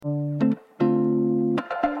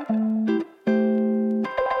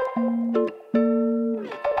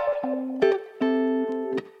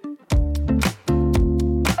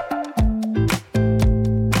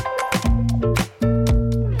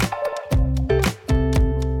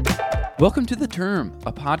Welcome to The Term,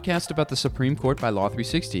 a podcast about the Supreme Court by Law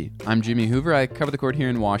 360. I'm Jimmy Hoover. I cover the court here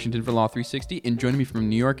in Washington for Law 360, and joining me from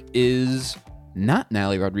New York is not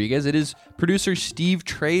Natalie Rodriguez. It is producer Steve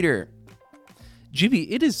Trader.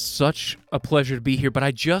 Jimmy, it is such a pleasure to be here, but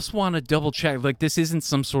I just want to double check. Like, this isn't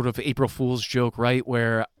some sort of April Fool's joke, right?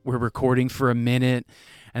 Where we're recording for a minute,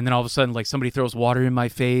 and then all of a sudden, like, somebody throws water in my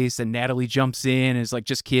face, and Natalie jumps in and is like,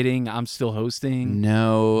 just kidding, I'm still hosting.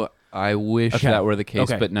 No, I wish that were the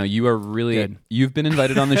case, but no, you are really Good. You've been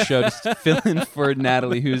invited on the show to fill in for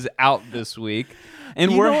Natalie, who's out this week,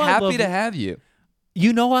 and we're happy to have you.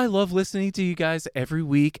 You know I love listening to you guys every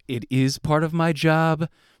week. It is part of my job,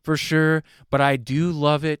 for sure, but I do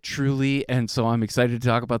love it, truly, and so I'm excited to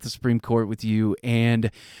talk about the Supreme Court with you. And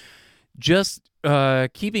just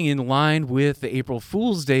keeping in line with the April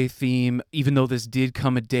Fool's Day theme, even though this did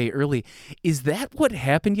come a day early, is that what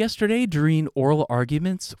happened yesterday during oral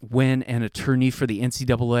arguments when an attorney for the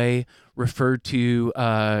NCAA referred to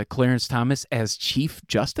Clarence Thomas as Chief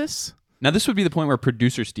Justice? Now, this would be the point where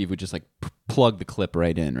producer Steve would just like plug the clip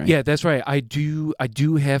right in, right? Yeah, that's right. I do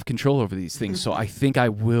have control over these things, so I think I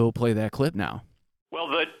will play that clip now. Well,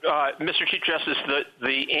 Mr. Chief Justice,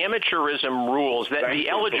 the amateurism rules that Thanks the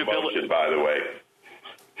eligibility. By the way,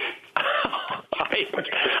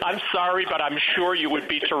 I'm sorry, but I'm sure you would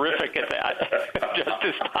be terrific at that,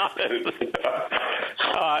 Justice Thomas.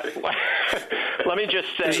 Let me just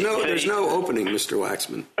say, there's no opening, Mr.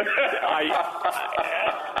 Waxman.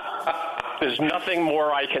 There's nothing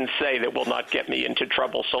more I can say that will not get me into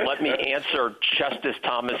trouble. So let me answer Justice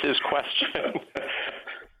Thomas's question.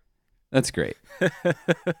 That's great.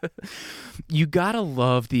 You gotta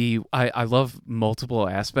love I love multiple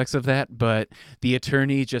aspects of that, but the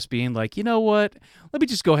attorney just being like, you know what, let me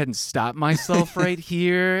just go ahead and stop myself right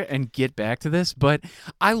here and get back to this. But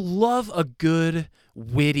I love a good,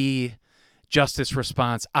 witty justice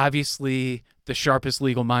response. Obviously, the sharpest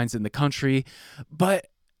legal minds in the country, but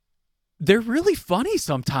they're really funny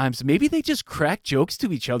sometimes. Maybe they just crack jokes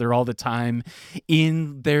to each other all the time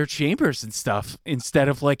in their chambers and stuff instead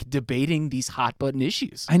of like debating these hot button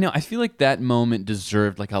issues. I know. I feel like that moment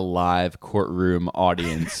deserved like a live courtroom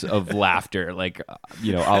audience of laughter, like, a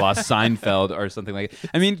la Seinfeld or something like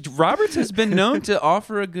that. I mean, Roberts has been known to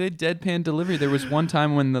offer a good deadpan delivery. There was one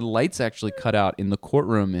time when the lights actually cut out in the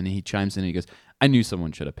courtroom and he chimes in and he goes, I knew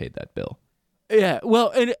someone should have paid that bill. Yeah,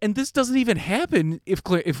 well, and this doesn't even happen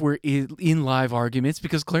if we're in live arguments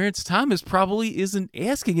because Clarence Thomas probably isn't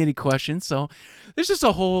asking any questions. So there's just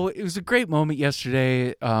it was a great moment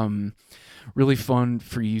yesterday. Really fun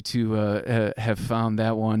for you to have found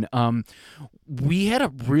that one. We had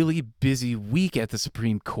a really busy week at the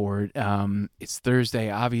Supreme Court. It's Thursday,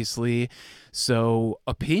 obviously, so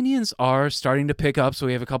opinions are starting to pick up. So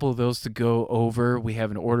we have a couple of those to go over. We have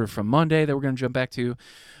an order from Monday that we're going to jump back to.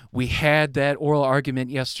 We had that oral argument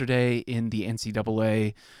yesterday in the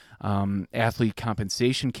NCAA athlete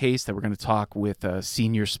compensation case that we're going to talk with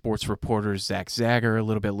senior sports reporter Zach Zager a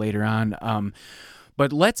little bit later on.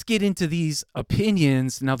 But let's get into these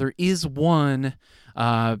opinions. Now, there is one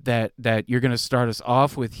that you're going to start us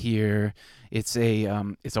off with here. It's a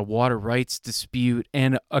water rights dispute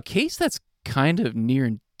and a case that's kind of near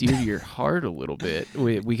and dear to your heart a little bit.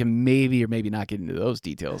 We can maybe or maybe not get into those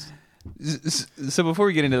details. So before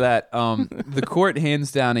we get into that, the court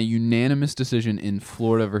hands down a unanimous decision in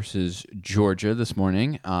Florida versus Georgia this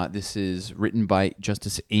morning. This is written by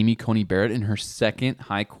Justice Amy Coney Barrett in her second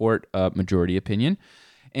high court majority opinion.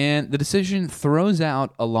 And the decision throws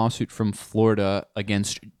out a lawsuit from Florida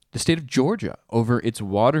against the state of Georgia over its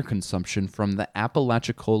water consumption from the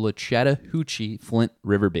Apalachicola-Chattahoochee Flint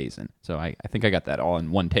River Basin. So I think I got that all in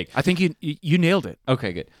one take. I think you nailed it.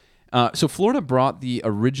 Okay, good. So Florida brought the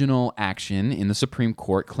original action in the Supreme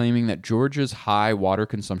Court, claiming that Georgia's high water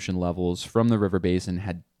consumption levels from the river basin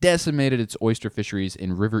had decimated its oyster fisheries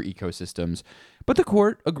and river ecosystems. But the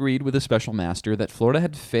court agreed with a special master that Florida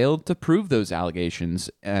had failed to prove those allegations,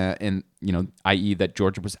 i.e. that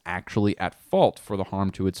Georgia was actually at fault for the harm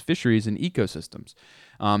to its fisheries and ecosystems.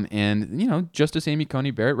 Justice Amy Coney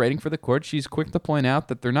Barrett, writing for the court, she's quick to point out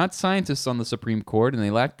that they're not scientists on the Supreme Court and they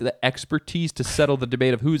lack the expertise to settle the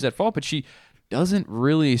debate of who's at fault, but she doesn't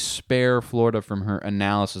really spare Florida from her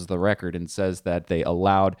analysis of the record and says that they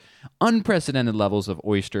allowed unprecedented levels of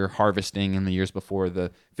oyster harvesting in the years before the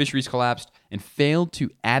fisheries collapsed and failed to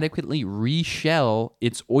adequately reshell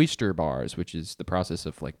its oyster bars, which is the process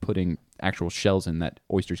of like putting actual shells in that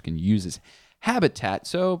oysters can use as habitat.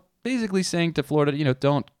 So basically saying to Florida,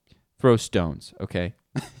 don't throw stones, okay?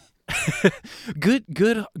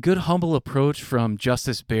 Good humble approach from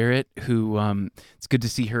Justice Barrett, who it's good to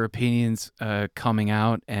see her opinions coming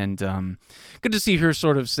out, and good to see her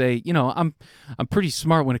sort of say, I'm pretty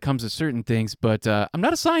smart when it comes to certain things, but I'm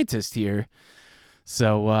not a scientist here.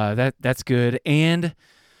 So that's good. And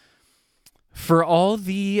for all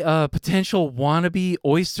the potential wannabe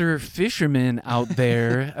oyster fishermen out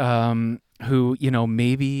there who,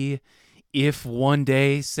 maybe if one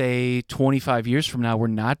day, say 25 years from now, we're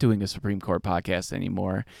not doing a Supreme Court podcast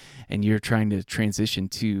anymore and you're trying to transition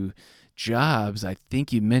to jobs, I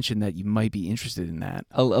think you mentioned that you might be interested in that.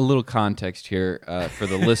 A little context here for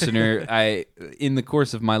the listener. In the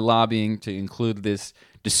course of my lobbying to include this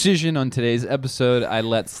decision on today's episode, I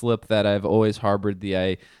let slip that I've always harbored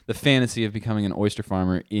the fantasy of becoming an oyster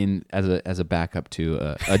farmer as a backup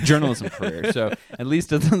to a journalism career. So at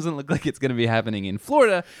least it doesn't look like it's going to be happening in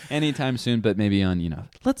Florida anytime soon, but maybe on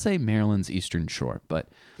let's say Maryland's Eastern Shore. But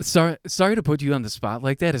sorry to put you on the spot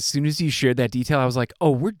like that. As soon as you shared that detail, I was like,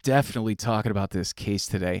 oh, we're definitely talking about this case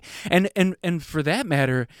today. And for that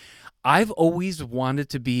matter, I've always wanted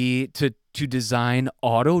to design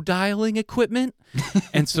auto dialing equipment.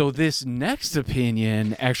 And so this next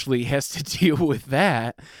opinion actually has to deal with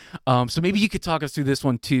that. So maybe you could talk us through this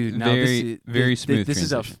one too. Now, very smooth. This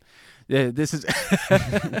is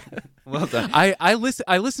well done. I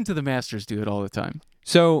listen to the masters do it all the time.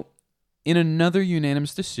 So, in another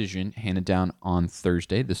unanimous decision handed down on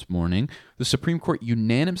Thursday this morning, the Supreme Court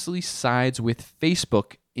unanimously sides with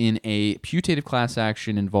Facebook in a putative class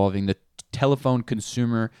action involving the Telephone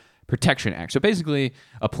Consumer Protection Act. So basically,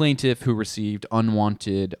 a plaintiff who received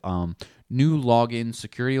unwanted new login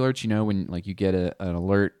security alerts. When you get an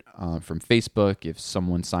alert from Facebook if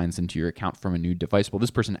someone signs into your account from a new device. Well,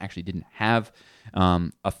 this person actually didn't have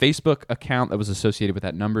a Facebook account that was associated with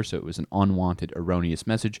that number, so it was an unwanted, erroneous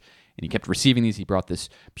message. And he kept receiving these. He brought this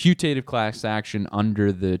putative class action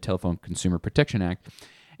under the Telephone Consumer Protection Act.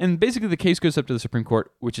 And basically, the case goes up to the Supreme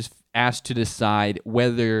Court, which is asked to decide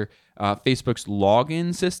whether Facebook's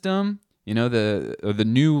login system, the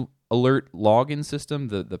new alert login system,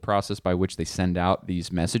 the process by which they send out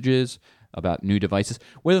these messages about new devices,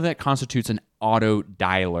 whether that constitutes an auto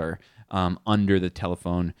dialer under the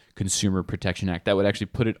Telephone Consumer Protection Act. That would actually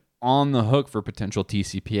put it on the hook for potential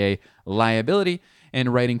TCPA liability.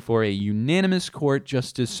 And writing for a unanimous court,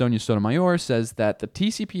 Justice Sonia Sotomayor says that the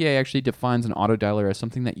TCPA actually defines an auto dialer as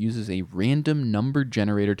something that uses a random number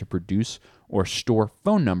generator to produce or store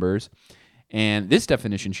phone numbers. And this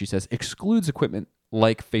definition, she says, excludes equipment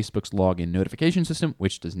like Facebook's login notification system,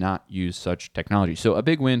 which does not use such technology. So a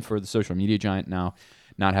big win for the social media giant now,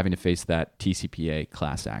 not having to face that TCPA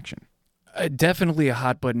class action. Definitely a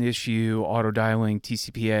hot button issue, auto dialing,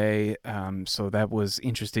 TCPA. So that was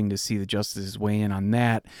interesting to see the justices weigh in on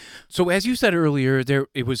that. So as you said earlier,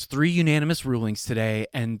 it was 3 unanimous rulings today,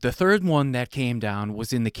 and the third one that came down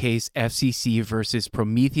was in the case FCC versus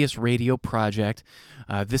Prometheus Radio Project.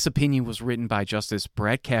 This opinion was written by Justice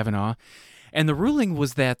Brett Kavanaugh. And the ruling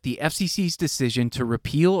was that the FCC's decision to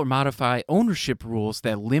repeal or modify ownership rules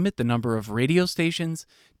that limit the number of radio stations,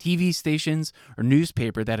 TV stations, or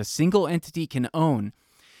newspaper that a single entity can own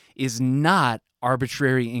is not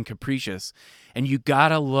arbitrary and capricious. And you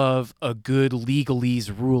gotta love a good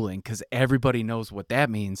legalese ruling because everybody knows what that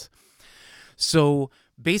means. So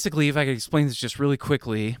basically, if I could explain this just really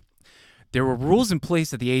quickly, there were rules in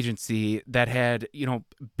place at the agency that had,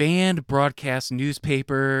 banned broadcast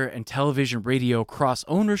newspaper and television radio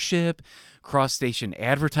cross-ownership, cross-station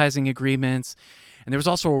advertising agreements. And there was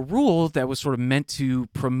also a rule that was sort of meant to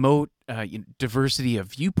promote diversity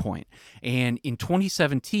of viewpoint. And in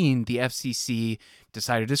 2017, the FCC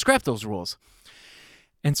decided to scrap those rules.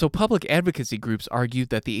 And so public advocacy groups argued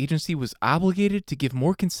that the agency was obligated to give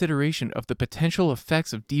more consideration of the potential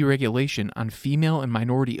effects of deregulation on female and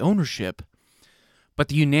minority ownership. But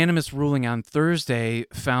the unanimous ruling on Thursday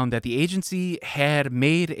found that the agency had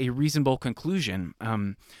made a reasonable conclusion.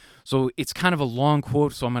 So it's kind of a long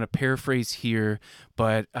quote, so I'm going to paraphrase here.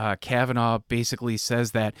 But Kavanaugh basically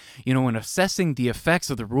says that, in assessing the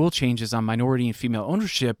effects of the rule changes on minority and female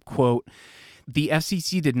ownership, quote, the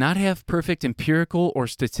FCC did not have perfect empirical or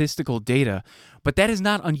statistical data, but that is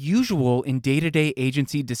not unusual in day-to-day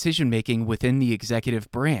agency decision-making within the executive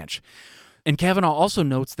branch. And Kavanaugh also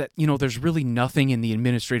notes that, there's really nothing in the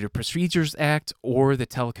Administrative Procedures Act or the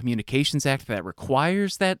Telecommunications Act that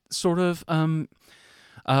requires that sort of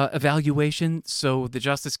evaluation. So the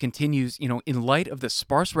justice continues, in light of the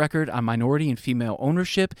sparse record on minority and female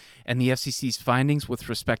ownership and the FCC's findings with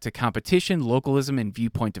respect to competition, localism, and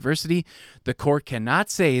viewpoint diversity, the court cannot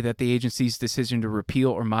say that the agency's decision to repeal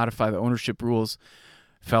or modify the ownership rules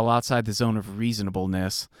fell outside the zone of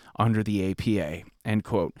reasonableness under the APA, end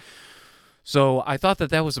quote. So I thought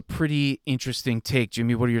that was a pretty interesting take.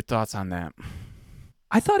 Jimmy, what are your thoughts on that?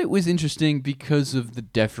 I thought it was interesting because of the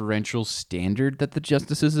deferential standard that the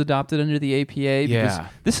justices adopted under the APA. Because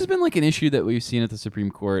this has been like an issue that we've seen at the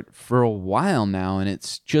Supreme Court for a while now, and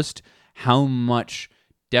it's just how much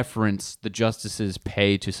deference the justices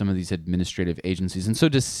pay to some of these administrative agencies. And so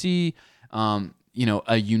to see,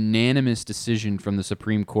 a unanimous decision from the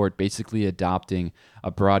Supreme Court basically adopting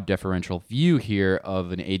a broad deferential view here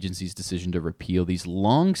of an agency's decision to repeal these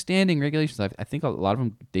long-standing regulations. I think a lot of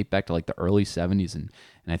them date back to like the early 70s and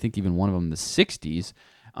I think even one of them the 60s,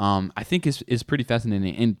 I think is pretty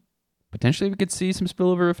fascinating. And potentially we could see some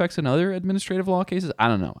spillover effects in other administrative law cases. I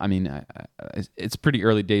don't know. I mean, it's pretty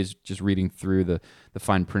early days just reading through the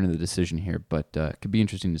fine print of the decision here, but it could be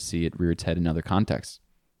interesting to see it rear its head in other contexts.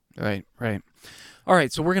 Right. All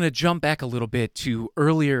right, so we're going to jump back a little bit to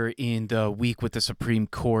earlier in the week with the Supreme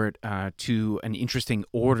Court to an interesting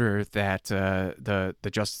order that the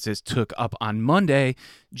justices took up on Monday.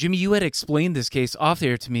 Jimmy, you had explained this case off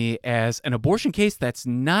there to me as an abortion case that's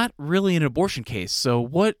not really an abortion case. So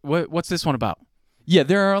what's this one about? Yeah,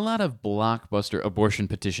 there are a lot of blockbuster abortion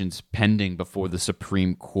petitions pending before the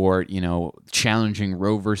Supreme Court, challenging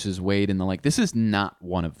Roe versus Wade and the like. This is not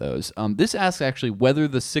one of those. This asks actually whether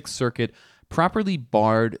the Sixth Circuit properly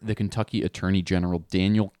barred the Kentucky Attorney General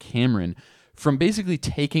Daniel Cameron from basically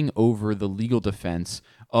taking over the legal defense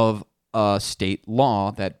of a state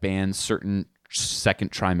law that bans certain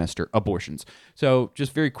second trimester abortions. So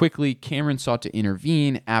just very quickly, Cameron sought to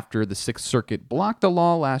intervene after the Sixth Circuit blocked the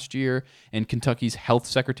law last year, and Kentucky's health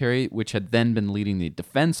secretary, which had then been leading the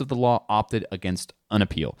defense of the law, opted against an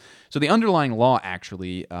appeal. So the underlying law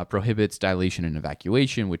actually prohibits dilation and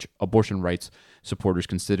evacuation, which abortion rights supporters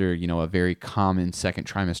consider, a very common second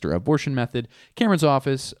trimester abortion method. Cameron's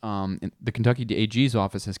office, the Kentucky AG's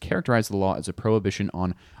office, has characterized the law as a prohibition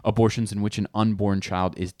on abortions in which an unborn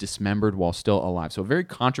child is dismembered while still alive. So a very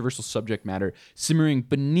controversial subject matter simmering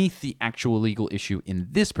beneath the actual legal issue in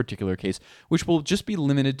this particular case, which will just be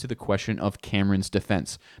limited to the question of Cameron's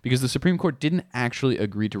defense, because the Supreme Court didn't actually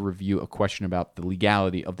agree to review a question about the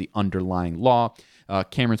legality of the underlying law.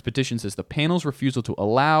 Cameron's petition says the panel's refusal to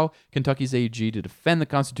allow Kentucky's AG to defend the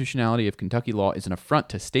constitutionality of Kentucky law is an affront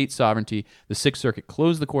to state sovereignty. The Sixth Circuit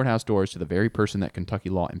closed the courthouse doors to the very person that Kentucky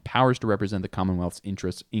law empowers to represent the Commonwealth's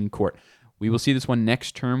interests in court. We will see this one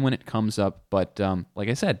next term when it comes up, but like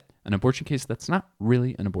I said, an abortion case that's not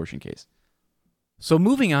really an abortion case. So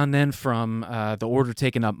moving on then from the order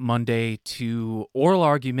taken up Monday to oral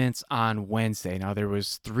arguments on Wednesday. Now there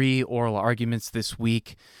was 3 oral arguments this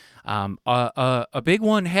week. A big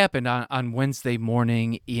one happened on Wednesday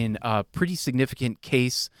morning in a pretty significant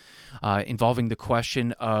case involving the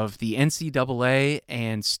question of the NCAA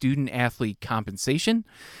and student-athlete compensation.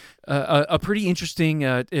 A pretty interesting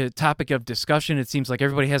topic of discussion. It seems like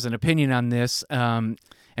everybody has an opinion on this.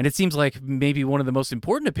 And it seems like maybe one of the most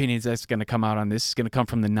important opinions that's going to come out on this is going to come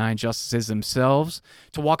from the 9 justices themselves.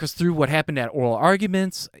 To walk us through what happened at oral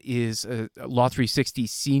arguments is Law 360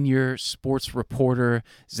 senior sports reporter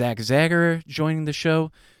Zach Zager joining the show.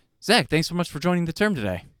 Zach, thanks so much for joining the term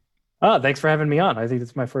today. Thanks for having me on. I think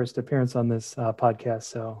it's my first appearance on this podcast,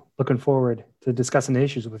 so looking forward to discussing the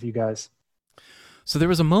issues with you guys. So there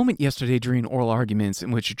was a moment yesterday during oral arguments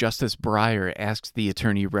in which Justice Breyer asked the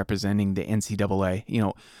attorney representing the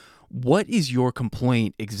NCAA, what is your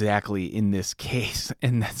complaint exactly in this case?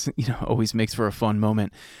 And that's, always makes for a fun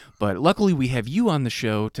moment. But luckily we have you on the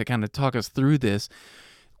show to kind of talk us through this.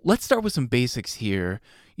 Let's start with some basics here.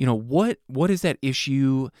 What is that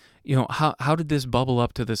issue? How did this bubble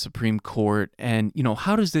up to the Supreme Court? And,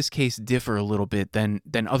 how does this case differ a little bit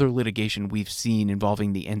than other litigation we've seen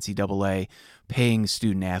involving the NCAA paying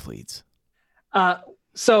student athletes?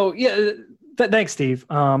 Thanks, Steve.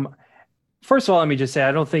 First of all, let me just say,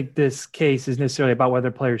 I don't think this case is necessarily about whether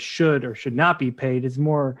players should or should not be paid. It's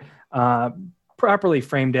more properly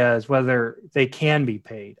framed as whether they can be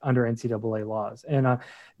paid under NCAA laws. And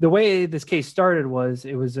the way this case started was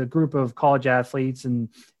it was a group of college athletes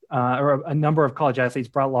or a number of college athletes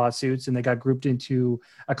brought lawsuits, and they got grouped into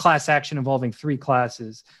a class action involving 3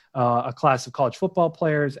 classes, a class of college football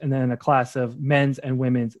players, and then a class of men's and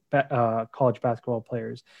women's college basketball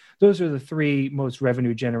players. Those are the 3 most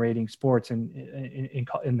revenue generating sports in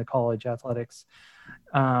the college athletics.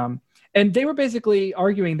 And they were basically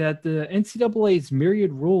arguing that the NCAA's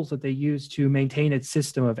myriad rules that they use to maintain its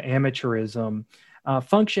system of amateurism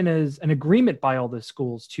function as an agreement by all the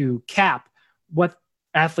schools to cap what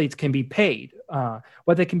athletes can be paid,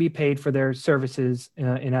 what they can be paid for their services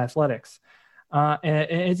in athletics.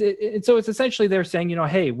 And so it's essentially they're saying,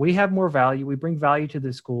 hey, we have more value. We bring value to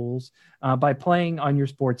the schools by playing on your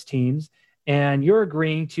sports teams, and you're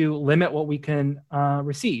agreeing to limit what we can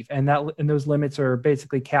receive. And those limits are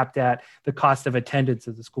basically capped at the cost of attendance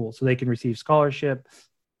of the school. So they can receive scholarship,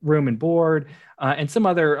 room and board, and some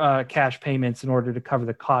other cash payments in order to cover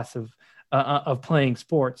the costs of playing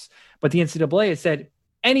sports. But the NCAA has said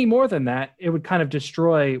any more than that, it would kind of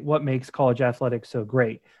destroy what makes college athletics so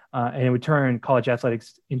great. And it would turn college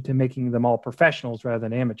athletics into making them all professionals rather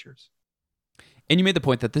than amateurs. And you made the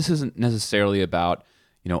point that this isn't necessarily about,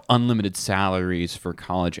 unlimited salaries for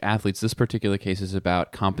college athletes. This particular case is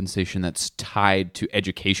about compensation that's tied to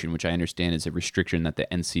education, which I understand is a restriction that the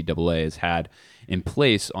NCAA has had in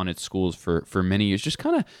place on its schools for many years. Just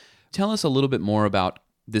kind of tell us a little bit more about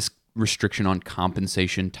this restriction on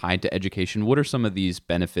compensation tied to education. What are some of these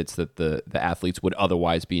benefits that the athletes would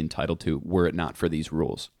otherwise be entitled to were it not for these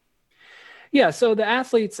rules? Yeah, so the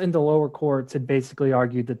athletes in the lower courts had basically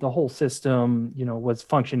argued that the whole system, was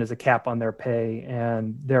functioned as a cap on their pay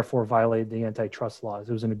and therefore violated the antitrust laws.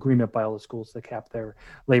 It was an agreement by all the schools to cap their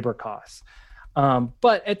labor costs.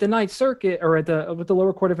 But at the Ninth Circuit, or what the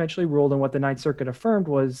lower court eventually ruled, and what the Ninth Circuit affirmed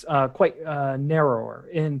was quite narrower.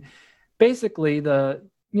 And basically, the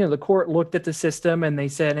court looked at the system and they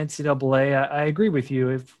said, NCAA, I agree with you.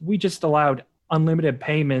 If we just allowed unlimited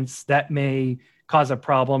payments, that may cause a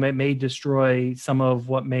problem. It may destroy some of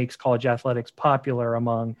what makes college athletics popular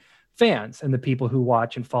among fans and the people who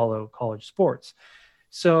watch and follow college sports.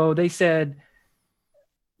 So they said,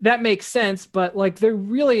 that makes sense, but there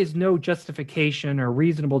really is no justification or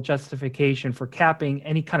reasonable justification for capping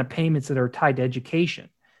any kind of payments that are tied to education.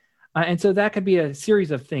 And so that could be a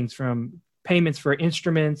series of things, from payments for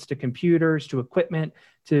instruments to computers to equipment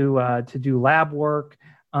to do lab work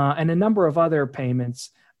and a number of other payments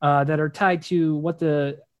that are tied to what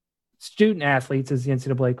the student athletes, as the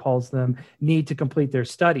NCAA calls them, need to complete their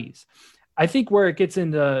studies. I think where it gets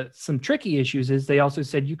into some tricky issues is they also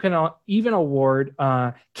said you can even award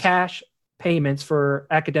cash payments for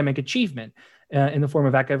academic achievement in the form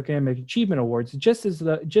of academic achievement awards, just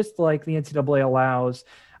like the NCAA allows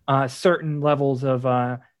certain levels of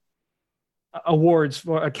awards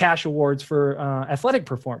for cash awards for athletic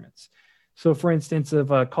performance. So, for instance, if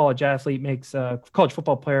a college athlete makes a college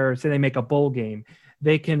football player, say they make a bowl game,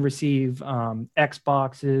 they can receive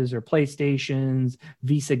Xboxes or PlayStations,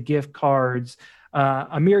 Visa gift cards,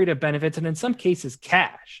 a myriad of benefits, and in some cases,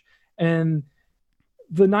 cash. And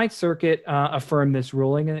the Ninth Circuit affirmed this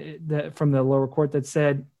ruling from the lower court that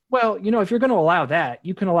said, well, if you're going to allow that,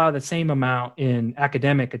 you can allow the same amount in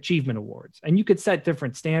academic achievement awards. And you could set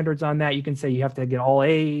different standards on that. You can say you have to get all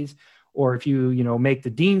A's, or if you make the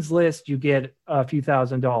dean's list, you get a few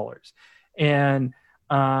 $1,000s. And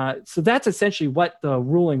so that's essentially what the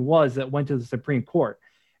ruling was that went to the Supreme Court.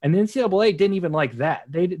 And the NCAA didn't even like that.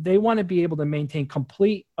 They want to be able to maintain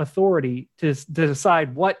complete authority to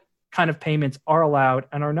decide what kind of payments are allowed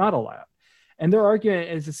and are not allowed. And their argument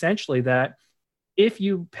is essentially that if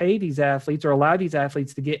you pay these athletes or allow these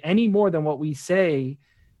athletes to get any more than what we say,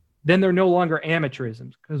 then they're no longer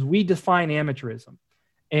amateurism, because we define amateurism.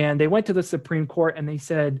 And they went to the Supreme Court and they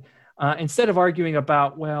said, instead of arguing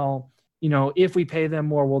about, if we pay them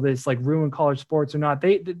more, will this ruin college sports or not?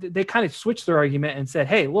 They kind of switched their argument and said,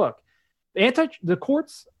 hey, look, the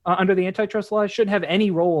courts under the antitrust law shouldn't have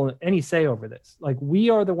any role, any say over this. We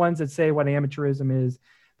are the ones that say what amateurism is.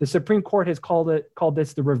 The Supreme Court has called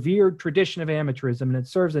this the revered tradition of amateurism, and it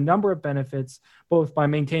serves a number of benefits, both by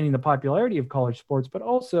maintaining the popularity of college sports, but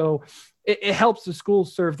also it helps the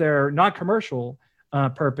schools serve their non-commercial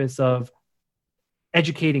purpose of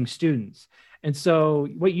educating students. And so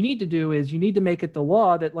what you need to do is you need to make it the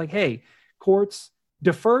law that hey, courts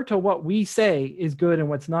defer to what we say is good and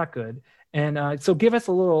what's not good. And so give us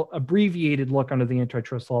a little abbreviated look under the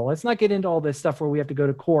antitrust law. Let's not get into all this stuff where we have to go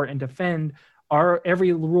to court and defend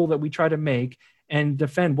every rule that we try to make and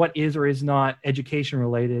defend what is or is not education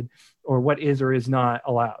related or what is or is not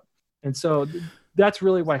allowed. And so that's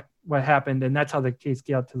really what happened. And that's how the case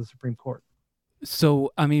got to the Supreme Court.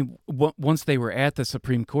 So, once they were at the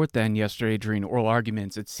Supreme Court then yesterday during oral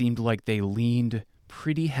arguments, it seemed like they leaned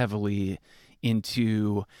pretty heavily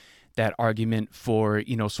into that argument for,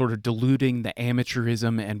 sort of diluting the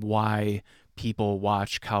amateurism and why people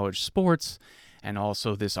watch college sports, and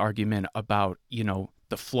also this argument about,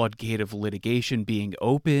 the floodgate of litigation being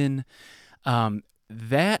open.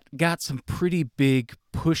 That got some pretty big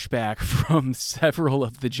pushback from several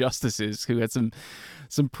of the justices who had some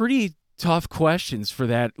pretty tough questions for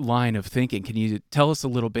that line of thinking. Can you tell us a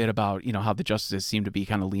little bit about, how the justices seem to be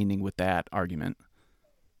kind of leaning with that argument?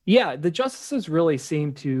 Yeah, the justices really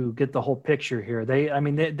seem to get the whole picture here.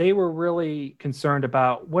 They were really concerned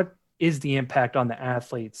about what is the impact on the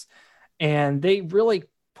athletes, and they really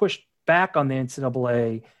pushed back on the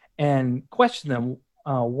NCAA and questioned them.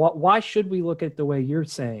 Why should we look at it the way you're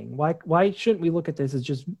saying? Why shouldn't we look at this as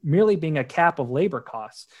just merely being a cap of labor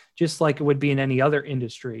costs, just like it would be in any other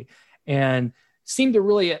industry? And seem to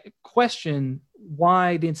really question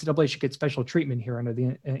why the NCAA should get special treatment here under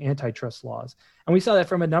the antitrust laws. And we saw that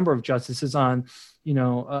from a number of justices on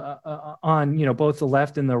both the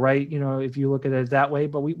left and the right, if you look at it that way.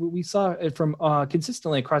 But we saw it from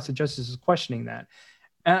consistently across the justices questioning that.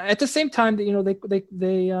 At the same time, they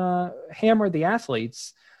hammer the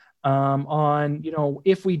athletes on,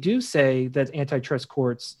 if we do say that antitrust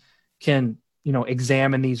courts can,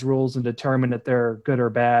 examine these rules and determine that they're good or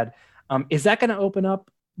bad, is that going to open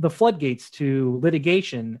up the floodgates to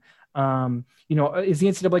litigation? Is the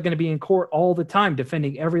NCAA going to be in court all the time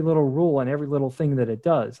defending every little rule and every little thing that it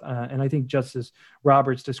does? And I think Justice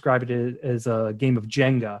Roberts described it as a game of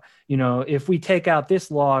Jenga. If we take out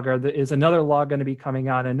this log, is another log going to be coming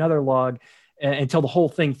out, another log, until the whole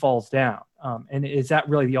thing falls down? And is that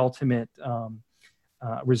really the ultimate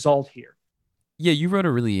result here? Yeah, you wrote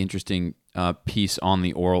a really interesting piece on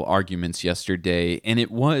the oral arguments yesterday, and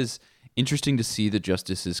it was interesting to see the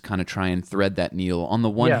justices kind of try and thread that needle. On the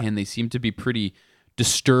one hand, they seem to be pretty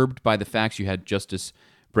disturbed by the facts. You had Justice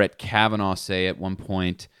Brett Kavanaugh say at one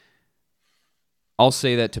point, "I'll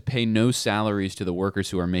say that to pay no salaries to the workers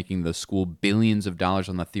who are making the school billions of dollars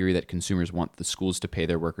on the theory that consumers want the schools to pay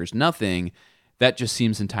their workers nothing, that just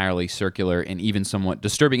seems entirely circular and even somewhat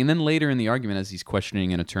disturbing." And then later in the argument, as he's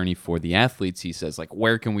questioning an attorney for the athletes, he says,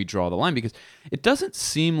 where can we draw the line? Because it doesn't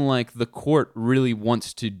seem like the court really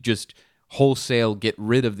wants to just wholesale get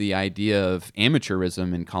rid of the idea of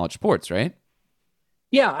amateurism in college sports, right?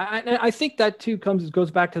 Yeah, I think that too goes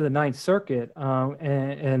back to the Ninth Circuit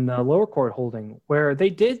and the lower court holding, where they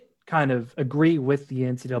did kind of agree with the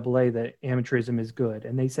NCAA that amateurism is good.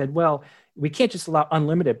 And they said, well, we can't just allow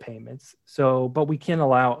unlimited payments, but we can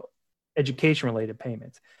allow education-related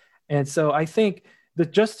payments. And so I think the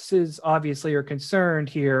justices obviously are concerned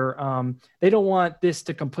here. They don't want this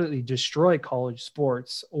to completely destroy college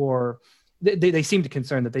sports, or they seem to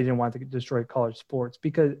concern that they didn't want to destroy college sports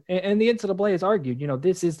because, and the NCAA has argued,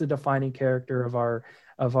 this is the defining character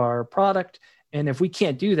of our product. And if we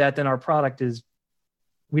can't do that, then our product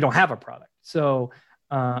we don't have a product. So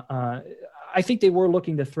I think they were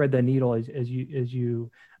looking to thread the needle as you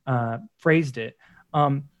phrased it.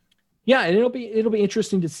 And it'll be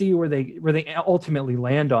interesting to see where they ultimately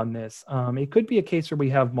land on this. It could be a case where we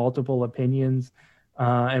have multiple opinions,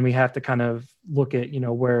 and we have to kind of look at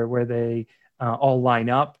where they all line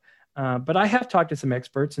up. But I have talked to some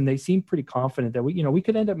experts, and they seem pretty confident that we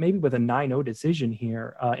could end up maybe with a 9-0 decision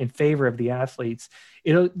here in favor of the athletes.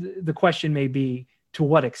 The question may be, to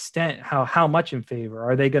what extent, how much in favor?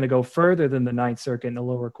 Are they going to go further than the Ninth Circuit and the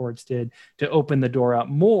lower courts did to open the door up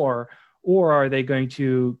more, or are they going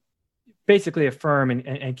to basically affirm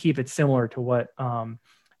and keep it similar to what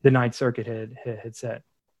the Ninth Circuit had said?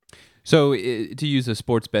 So to use a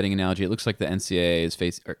sports betting analogy, it looks like the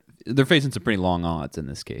NCAA they're facing some pretty long odds in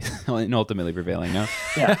this case, and ultimately prevailing. No,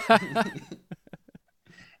 yeah,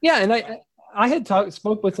 yeah. And I had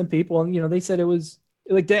spoke with some people, and they said it was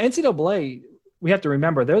like the NCAA. We have to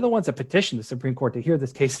remember they're the ones that petitioned the Supreme Court to hear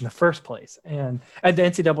this case in the first place, and at the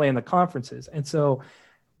NCAA and the conferences. And so,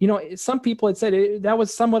 some people had said that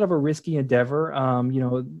was somewhat of a risky endeavor.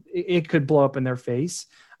 It could blow up in their face.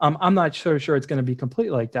 I'm not sure it's going to be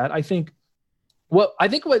completely like that. I think what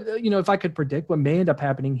if I could predict what may end up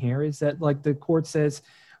happening here is that the court says,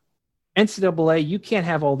 NCAA, you can't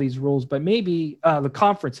have all these rules, but maybe the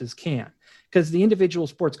conferences can, because the individual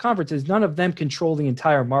sports conferences, none of them control the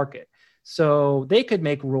entire market. So they could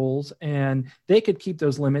make rules and they could keep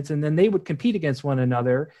those limits, and then they would compete against one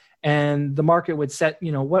another, and the market would set,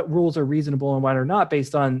 what rules are reasonable and what are not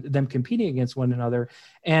based on them competing against one another.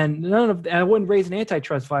 And I wouldn't raise an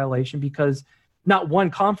antitrust violation because not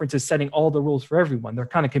one conference is setting all the rules for everyone. They're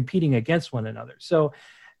kind of competing against one another. So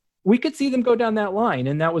we could see them go down that line.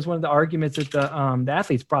 And that was one of the arguments that the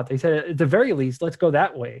athletes brought. They said, at the very least, let's go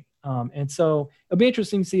that way. And so it'll be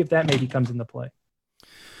interesting to see if that maybe comes into play.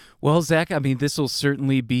 Well, Zach, this will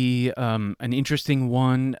certainly be an interesting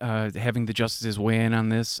one, having the justices weigh in on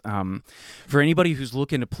this. For anybody who's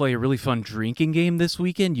looking to play a really fun drinking game this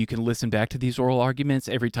weekend, you can listen back to these oral arguments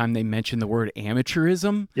every time they mention the word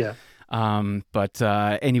amateurism. Yeah. But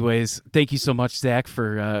anyways, thank you so much, Zach,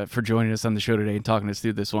 for joining us on the show today and talking us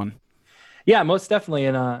through this one. Yeah, most definitely.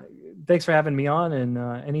 And thanks for having me on, and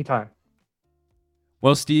anytime.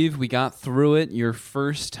 Well, Steve, we got through it. Your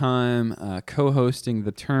first time co-hosting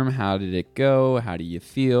The Term. How did it go? How do you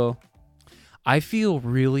feel? I feel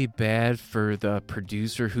really bad for the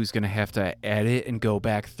producer who's going to have to edit and go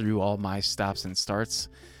back through all my stops and starts.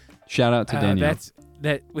 Shout out to Danielle.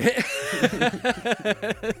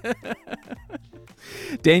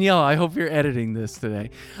 Danielle, I hope you're editing this today.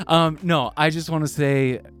 No, I just want to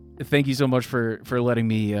say thank you so much for letting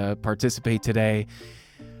me participate today.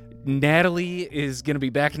 Natalie is going to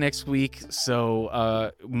be back next week,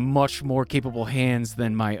 so much more capable hands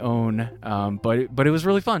than my own. But it was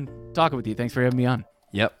really fun talking with you. Thanks for having me on.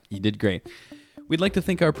 Yep, you did great. We'd like to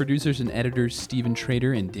thank our producers and editors, Stephen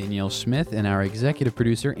Trader and Danielle Smith, and our executive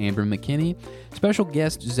producer, Amber McKinney. Special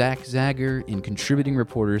guest, Zach Zager, and contributing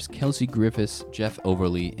reporters, Kelsey Griffiths, Jeff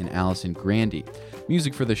Overly, and Allison Grandy.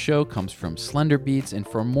 Music for the show comes from Slender Beats, and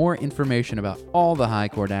for more information about all the high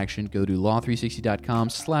court action, go to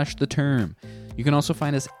law360.com/the term. You can also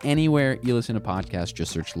find us anywhere you listen to podcasts.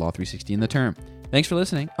 Just search Law 360 in the term. Thanks for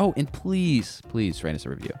listening. Oh, and please write us a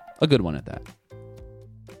review. A good one at that.